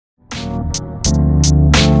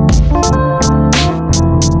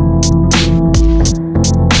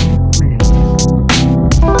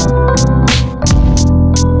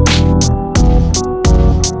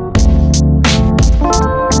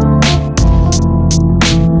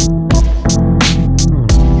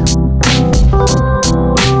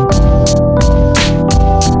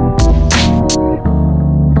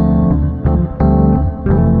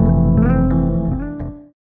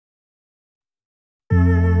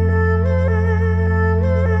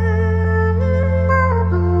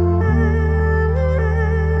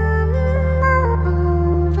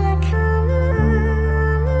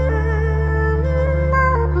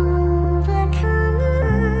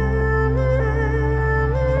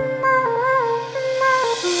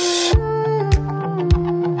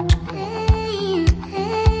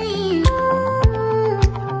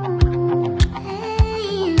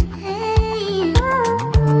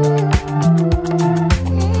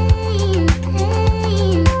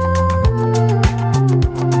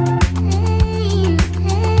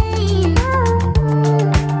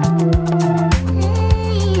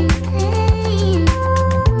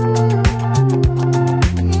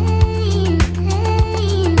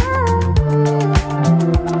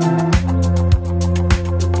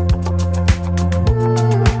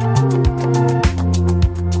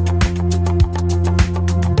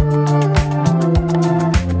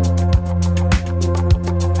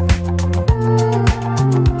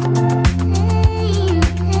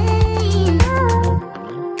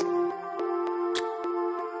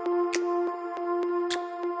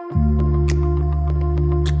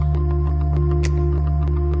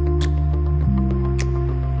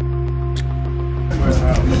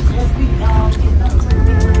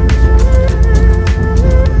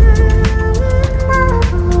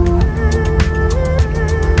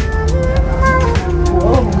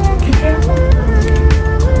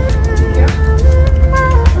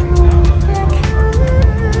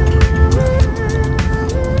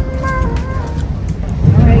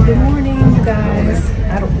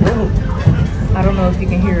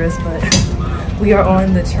We are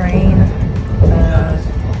on the train.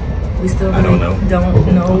 We still really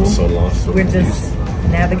don't know. I'm so lost. We're just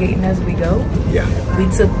navigating as we go. Yeah. We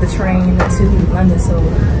took the train to London, so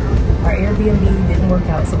our Airbnb didn't work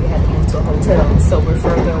out, so we had to move to a hotel. So we're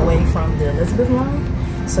further away from the Elizabeth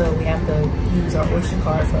line, so we have to use our Oyster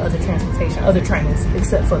card for other transportation, other trains,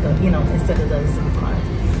 except for the, instead of the Elizabeth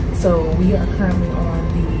line. So we are currently on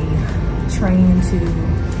the train to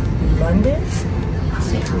London.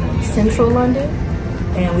 Central London,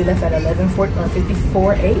 and we left at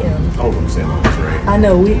 11:54 a.m. Oh, I'm saying on the train. I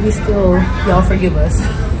know, we still, y'all forgive us.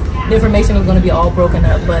 The information is going to be all broken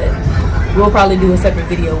up, but we'll probably do a separate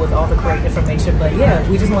video with all the correct information. But yeah,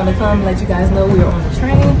 we just want to come let you guys know we are on the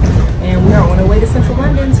train, and we are on our way to Central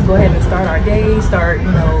London to go ahead and start our day, start,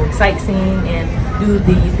 sightseeing, and do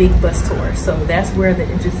the big bus tour. So that's where the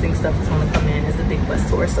interesting stuff is going to come in, is the big bus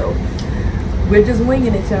tour. So we're just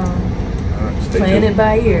winging it, y'all. Playing it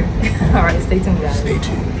by ear. All right, stay tuned, guys. Stay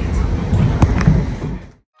tuned.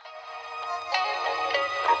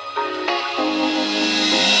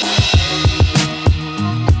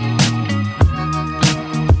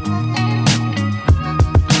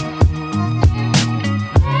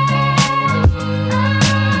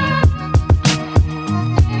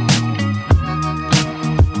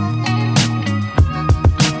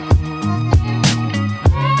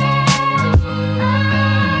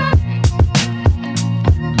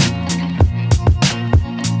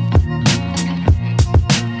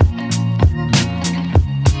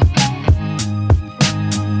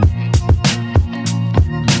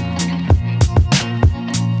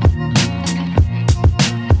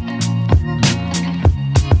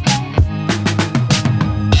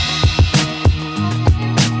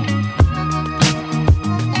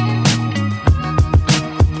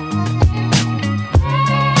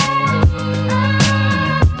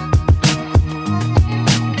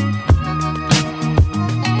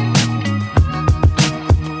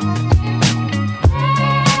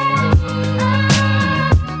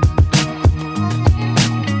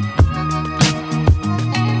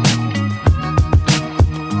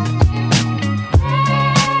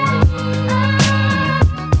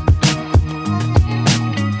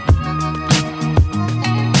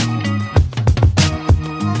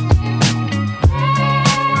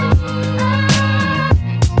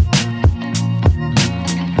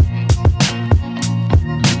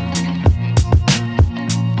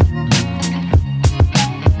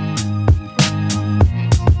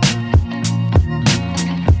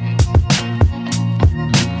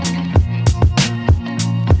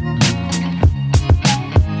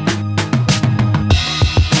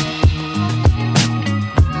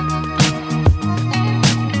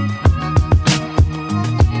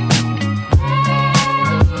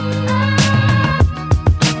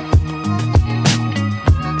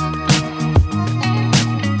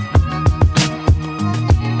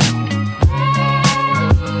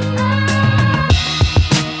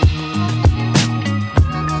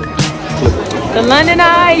 The London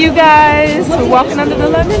Eye, you guys. We're walking under the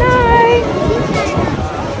London Eye.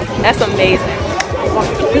 That's amazing.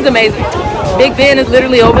 This is amazing. Big Ben is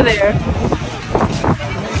literally over there.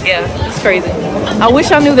 Yeah, it's crazy. I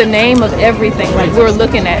wish I knew the name of everything. Like we were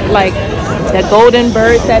looking at, like that golden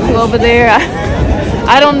bird statue over there.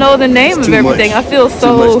 I don't know the name of everything. I feel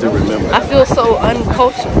so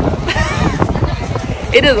uncultured.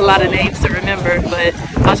 It is a lot of names to remember, but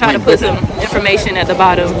I'll try to put some information at the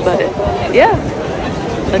bottom. But yeah,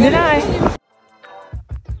 London Eye.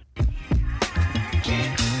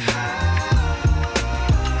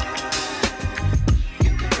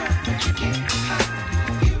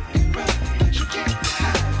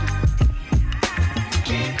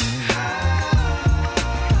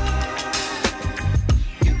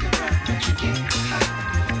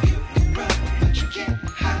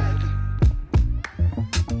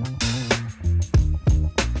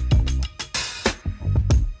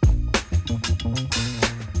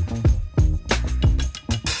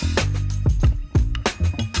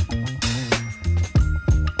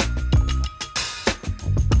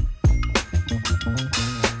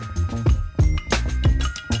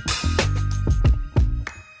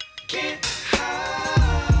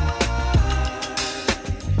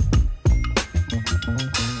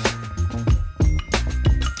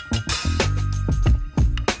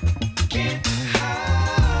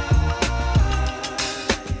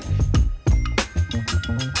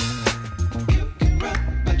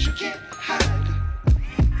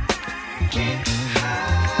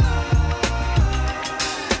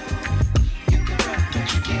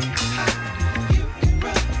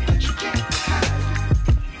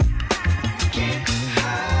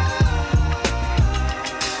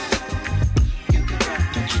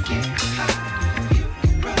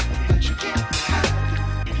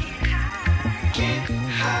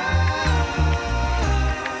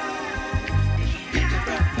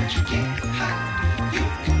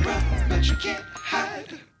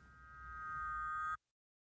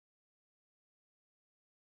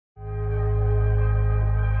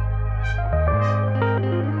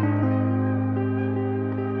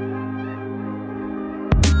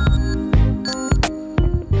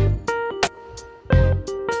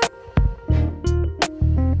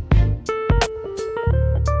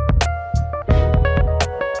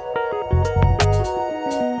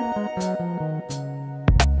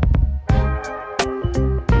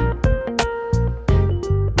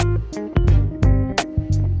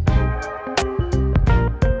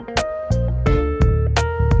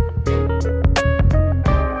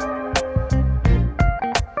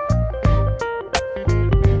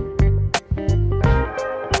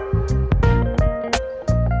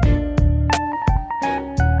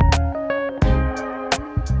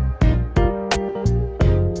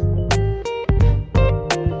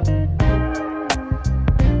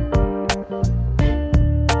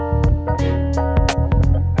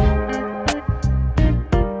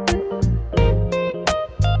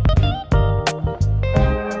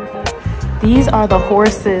 these are the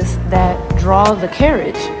horses that draw the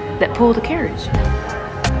carriage, that pull the carriage.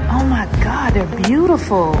 Oh my God, they're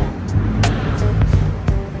beautiful.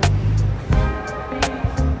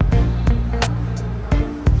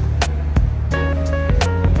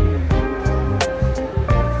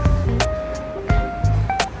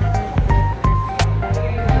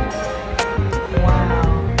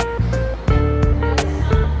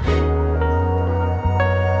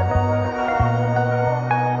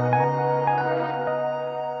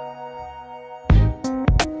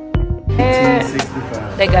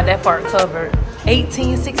 They got that part covered.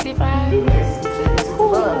 1865.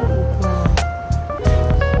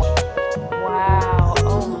 Wow.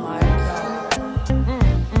 Oh my God.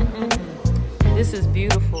 This is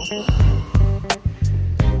beautiful.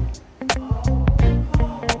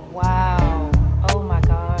 Wow. Oh my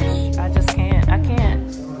gosh. I just can't. I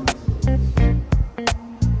can't.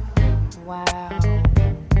 Wow.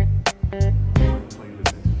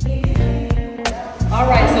 All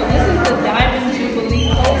right. So this is the Diamond Jubilee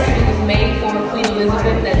coach. It was made for Queen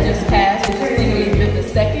Elizabeth that just passed, which is Queen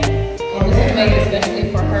Elizabeth II. And this was made especially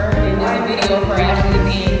for her. And there's a video of her actually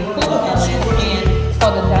being pulled on it. And it's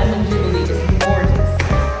called the Diamond Jubilee. It's gorgeous.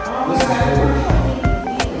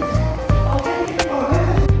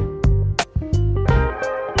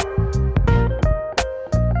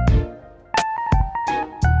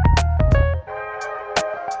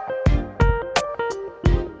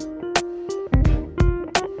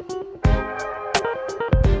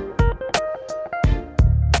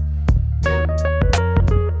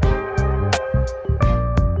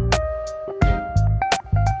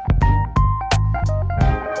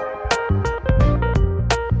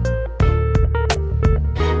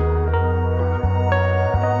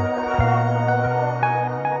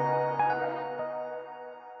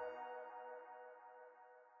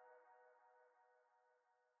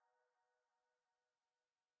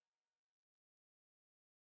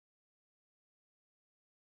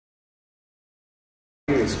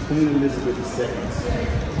 It's Queen Elizabeth II's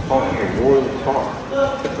car, the royal car.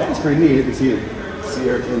 That's pretty neat to see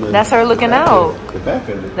her in the. That's her looking out. The back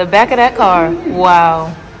of it. The back of that car.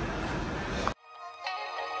 Wow.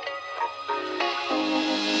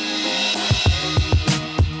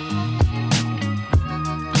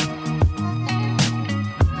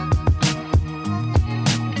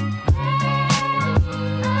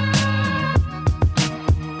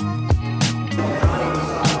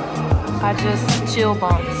 I just chill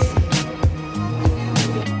bumps.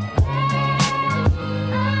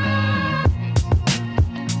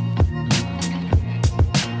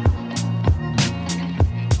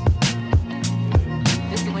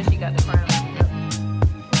 This is when she got the crown.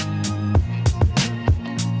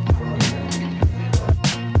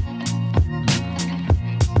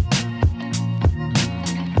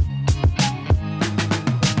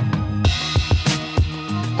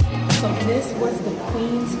 So this was the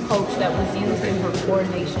Queen's coach that was used in her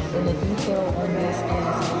coronation, and the detail on this is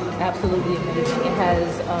absolutely amazing. It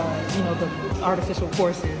has, you know, the artificial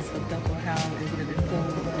horses of Buckingham exhibit.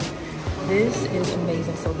 This is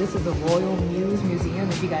amazing. So this is the Royal Mews Museum.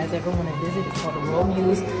 If you guys ever want to visit, it's called the Royal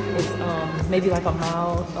Mews. It's maybe like a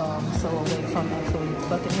mile so away from actually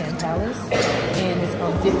Buckingham Palace, and it's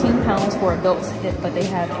 £15 for adults, but they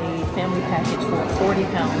have a family package for £40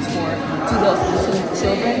 for 2 adults and 2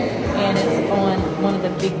 children, and it's on one of the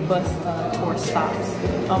big bus tour stops.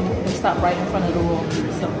 They stop right in front of the Royal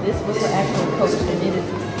Mews. So this was the actual coach, and it is,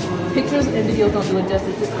 pictures and videos don't do it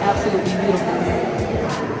justice. It's absolutely beautiful.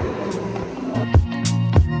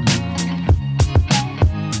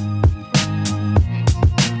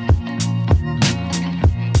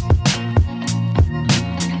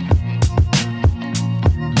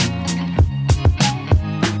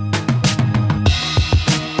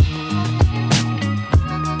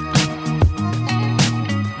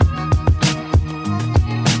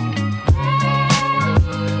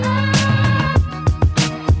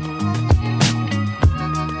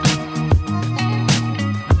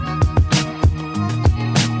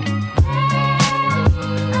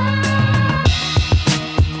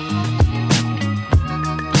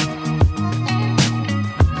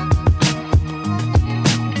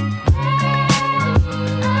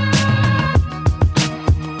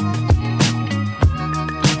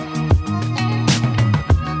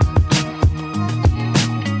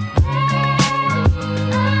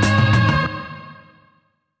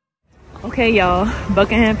 Okay, y'all,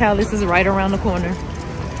 Buckingham Palace is right around the corner.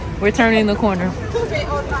 We're turning the corner.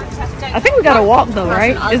 I think we gotta walk though,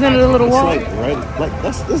 right? Isn't it a little walk?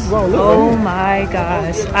 This is all. Oh my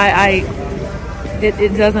gosh,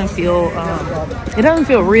 it doesn't feel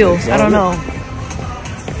real. I don't know.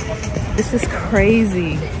 This is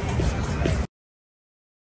crazy.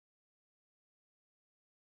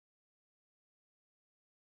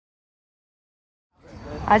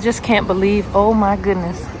 I just can't believe, oh my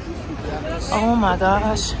goodness. Oh my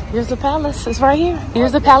gosh. Here's the palace. It's right here.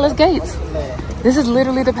 Here's the palace gates. This is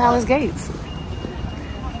literally the palace gates.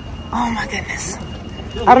 Oh my goodness.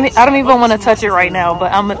 I don't even want to touch it right now,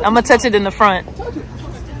 but I'm gonna touch it in the front.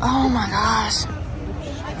 Oh my gosh.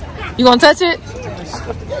 You gonna touch it?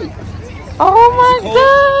 Oh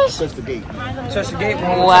my gosh. Touch the gate. Touch the gate.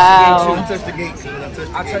 Wow. Touch the gate.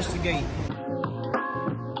 I touched the gate.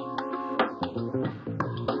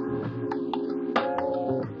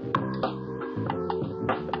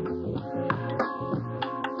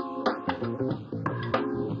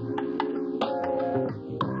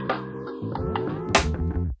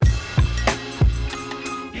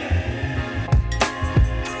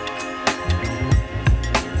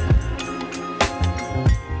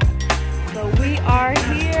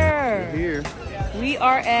 We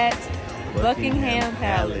are at Buckingham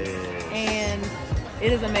Palace, and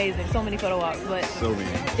it is amazing. So many photo ops, but so many.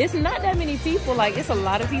 It's not that many people. Like, it's a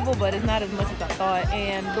lot of people, but it's not as much as I thought.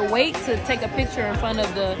 And the wait to take a picture in front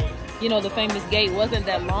of the, you know, the famous gate wasn't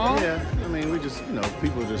that long. Yeah, I mean, we just, you know,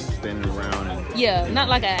 people just standing around. And, yeah, not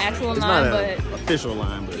like an actual line, not but official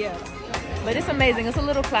line, but yeah. But it's amazing. It's a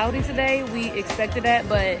little cloudy today. We expected that,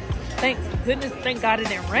 but thank goodness, thank God it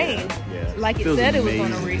didn't rain. Yeah. Like it said it was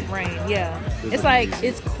going to rain. Yeah. It's like,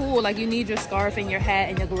 it's cool. Like, you need your scarf and your hat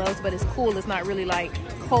and your gloves, but it's cool. It's not really like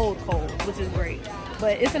cold, which is great.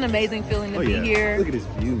 But it's an amazing feeling to be here. Look at this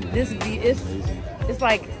view, man. This view, it's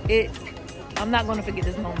like, I'm not going to forget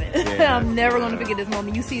this moment. Yeah, I'm never going to forget this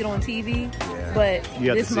moment. You see it on TV, but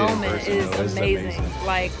this moment is amazing.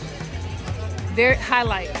 Like, very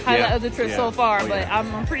highlight of the trip so far, but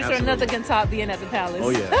I'm pretty sure nothing can top being at the palace. Oh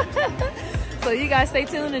yeah. So you guys stay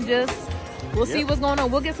tuned and we'll see what's going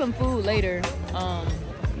on. We'll get some food later.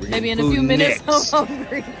 Maybe in a few minutes. I'm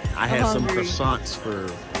hungry. I had some croissants for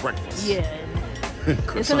breakfast. Yeah.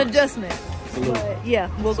 It's an adjustment. But yeah,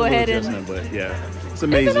 we'll go ahead and. But yeah, it's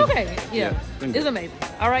amazing. It's okay. Yeah, it's amazing.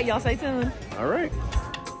 All right, y'all stay tuned. All right.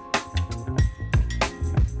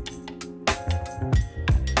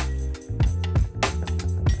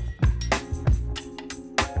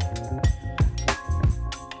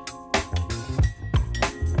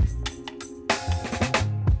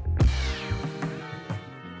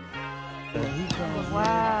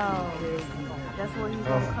 Wow. That's where he's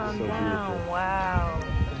going to come down.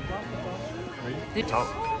 Beautiful.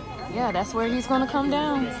 Wow. Yeah, that's where he's going to come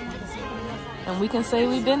down. And we can say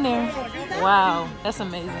we've been there. Wow. That's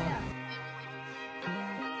amazing.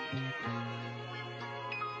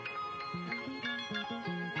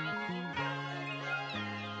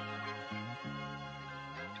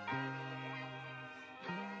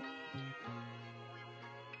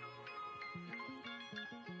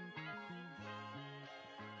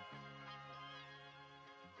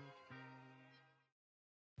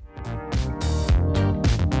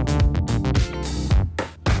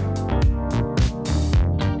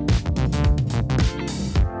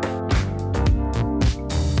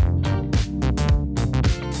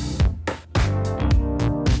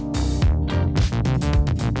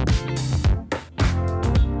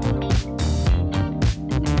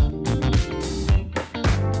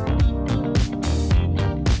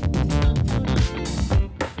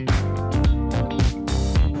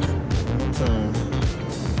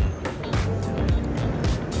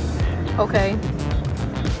 Okay,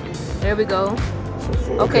 there we go.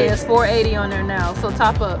 Okay, it's $4.80 on there now. So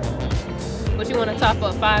top up. What you want to top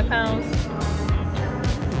up? 5 pounds?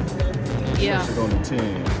 Yeah. We're going to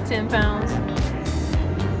 10. 10 pounds.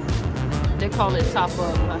 They call it top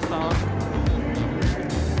up. I saw.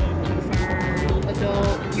 Confirm.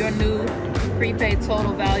 Adult. Your new prepaid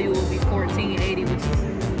total value will be $14.80, which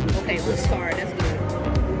is okay on the card. That's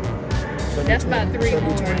good. That's about 3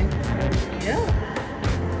 more. Yeah.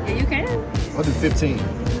 Yeah, you can. I'll do 15.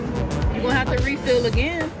 You're gonna have to refill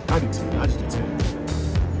again. I'll do 10. I'll just do 10.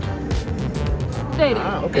 Did it.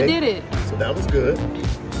 Okay. It did it. So that was good.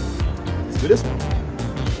 Let's do this one.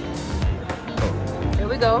 Oh. Here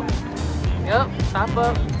we go. Yep, top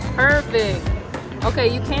up. Perfect. Okay,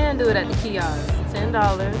 you can do it at the kiosk. $10.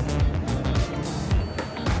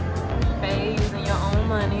 Pay using your own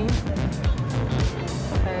money.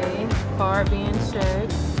 Okay, card being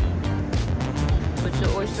checked. Put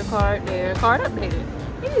your Oyster card there. Card updated.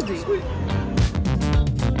 Easy. Sweet.